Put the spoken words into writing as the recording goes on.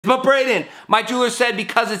But Brayden, my jeweler said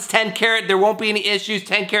because it's 10 karat, there won't be any issues.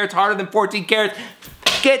 10 karat's harder than 14 karats.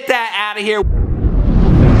 Get that out of here.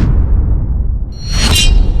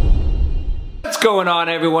 What's going on,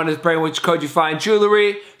 everyone? It's Brayden. Which code you find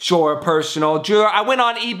jewelry? Sure, personal jeweler. I went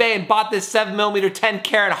on eBay and bought this 7mm 10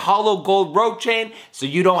 karat hollow gold rope chain, so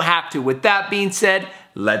you don't have to. With that being said,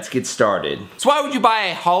 let's get started. So why would you buy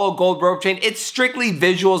a hollow gold rope chain? It's strictly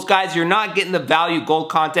visuals, guys. You're not getting the value gold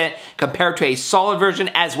content compared to a solid version,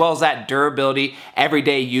 as well as that durability,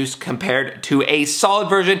 everyday use compared to a solid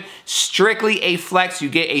version. Strictly a flex. You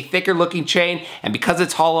get a thicker looking chain, and because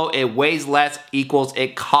it's hollow, it weighs less, equals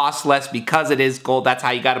it costs less because it is gold. That's how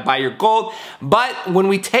you gotta buy your gold. But when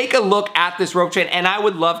we take a look at this rope chain, and I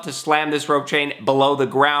would love to slam this rope chain below the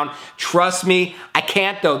ground. Trust me, I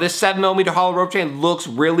can't though. This 7mm hollow rope chain looks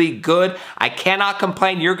really good. I cannot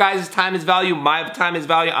complain. Your guys' time is value. My time is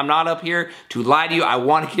value. I'm not up here to lie to you. I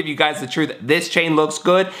want to give you guys the truth. This chain looks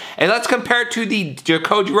good. And let's compare it to the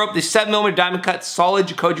Jacoji rope, the 7mm diamond cut solid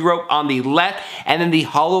Jacoji rope on the left, and then the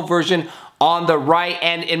hollow version on the right.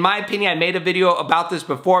 And in my opinion, I made a video about this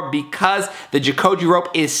before, because the Jacoji rope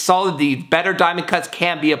is solid, the better diamond cuts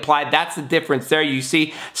can be applied. That's the difference there. You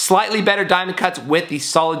see slightly better diamond cuts with the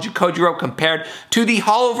solid Jacoji rope compared to the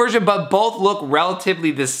hollow version, but both look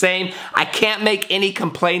relatively the same. I can't make any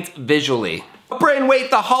complaints visually. Brayden, wait,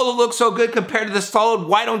 the hollow looks so good compared to the solid.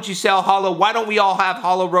 Why don't you sell hollow? Why don't we all have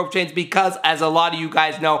hollow rope chains? Because as a lot of you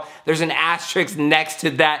guys know, there's an asterisk next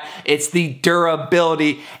to that. It's the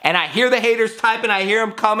durability. And I hear the haters typing, I hear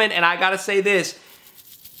them coming, and I gotta say this.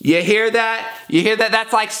 You hear that? You hear that?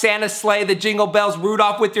 That's like Santa's sleigh, the jingle bells,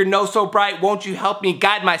 Rudolph with your nose so bright, won't you help me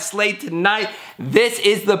guide my sleigh tonight? This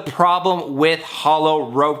is the problem with hollow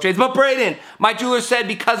rope chains. But Brayden, my jeweler said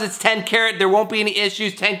because it's 10 karat, there won't be any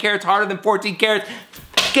issues. 10 karat's harder than 14 karats.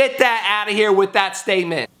 Get that out of here with that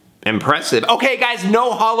statement. Impressive. Okay guys,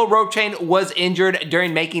 no hollow rope chain was injured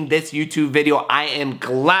during making this YouTube video. I am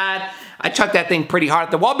glad. I chucked that thing pretty hard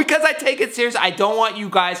at the wall because I take it serious. I don't want you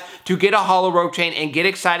guys to get a hollow rope chain and get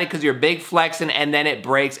excited because you're big flexing and then it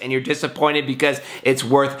breaks and you're disappointed because it's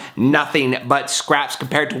worth nothing but scraps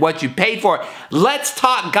compared to what you paid for. Let's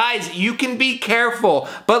talk, guys. You can be careful,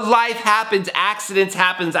 but life happens, accidents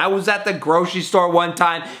happens. I was at the grocery store one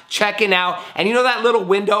time checking out, and you know that little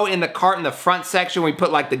window in the cart in the front section where we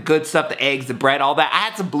put like the good stuff, the eggs, the bread, all that? I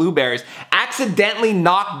had some blueberries accidentally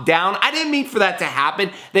knocked down. I didn't mean for that to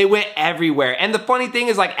happen. They went everywhere. And the funny thing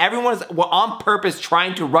is, like, everyone's on purpose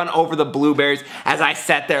trying to run over the blueberries as I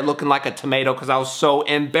sat there looking like a tomato because I was so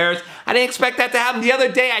embarrassed. I didn't expect that to happen. The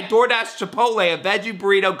other day, I DoorDashed Chipotle, a veggie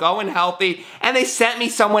burrito, going healthy, and they sent me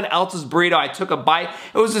someone else's burrito. I took a bite.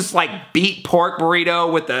 It was this like beet pork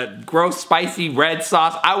burrito with a gross spicy red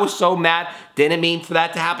sauce. I was so mad. Didn't mean for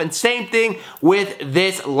that to happen. Same thing with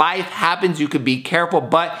this. Life happens. You could be careful,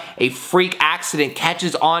 but a freak accident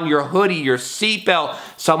catches on your hoodie, your seatbelt.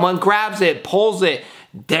 Someone grabs it, pulls it.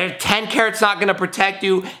 10 karat's not gonna protect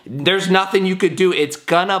you. There's nothing you could do. It's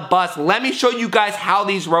gonna bust. Let me show you guys how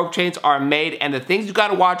these rope chains are made and the things you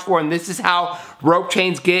gotta watch for, and this is how rope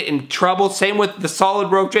chains get in trouble. Same with the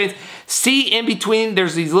solid rope chains. See in between,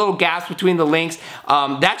 there's these little gaps between the links.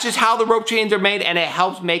 That's just how the rope chains are made, and it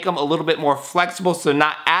helps make them a little bit more flexible, so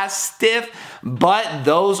not as stiff, but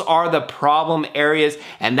those are the problem areas,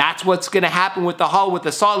 and that's what's gonna happen with the hollow. With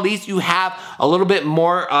the solid, at least you have a little bit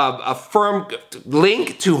more of a firm link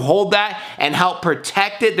to hold that and help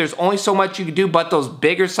protect it. There's only so much you can do, but those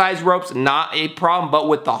bigger size ropes, not a problem. But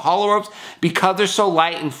with the hollow ropes, because they're so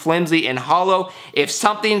light and flimsy and hollow, if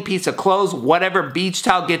something, piece of clothes, whatever, beach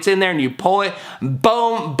towel gets in there and you pull it,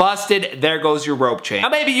 boom, busted, there goes your rope chain. Now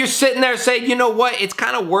maybe you're sitting there saying, you know what, it's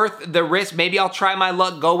kind of worth the risk. Maybe I'll try my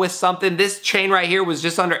luck, go with something. This chain right here was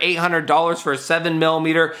just under $800 for a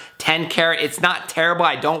 7mm 10 karat. It's not terrible.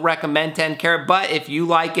 I don't recommend 10 karat, but if you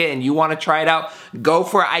like it and you want to try it out, go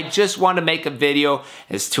for it. I just want to make a video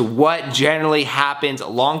as to what generally happens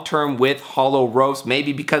long-term with hollow ropes.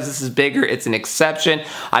 Maybe because this is bigger, it's an exception.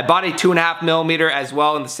 I bought a 2.5mm as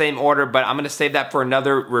well in the same order, but I'm going to save that for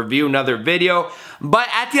another review, another video. But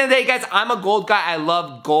at the end of the day, guys, I'm a gold guy. I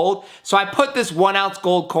love gold. So I put this 1 ounce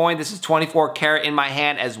gold coin, this is 24 karat, in my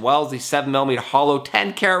hand, as well as the 7mm hollow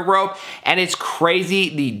 10 karat rope. And it's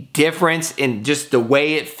crazy the difference in just the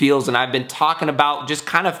way it feels. And I've been talking about just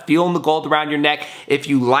kind of feeling the gold around your neck. If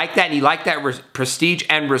you like that and you like that prestige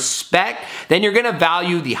and respect, then you're gonna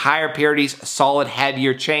value the higher purities, solid,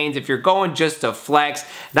 heavier chains. If you're going just to flex,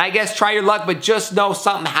 then I guess try your luck, but just know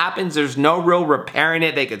something happens. There's no real repairing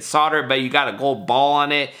it. They could solder it, but you got a gold ball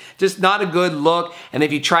on it. Just not a good look. And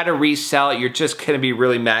if you try to resell it, you're just gonna be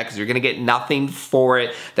really mad because you're gonna get nothing for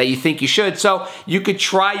it that you think you should. So you could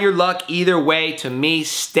try your luck either way. To me,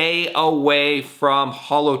 stay away from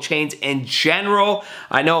hollow chains in general.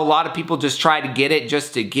 I know a lot of people just try to get it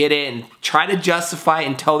just to get it and try to justify it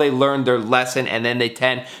until they learn their lesson, and then they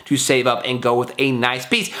tend to save up and go with a nice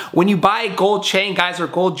piece. When you buy a gold chain, guys, or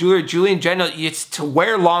gold jewelry in general, it's to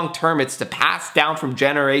wear long term. It's to pass down from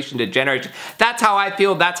generation to generation. That's how I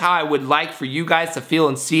feel. That's how I would like for you guys to feel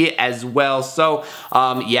and see it as well. So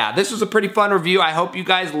yeah, this was a pretty fun review. I hope you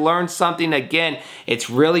guys learned something. Again, it's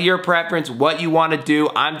really your preference, what you want to do.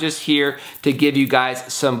 I'm just here to give you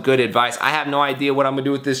guys some good advice. I have no idea what I'm gonna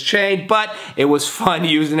do with this chain, but it was fun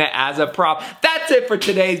using it as a prop. That's it for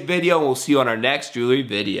today's video, and we'll see you on our next jewelry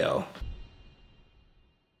video.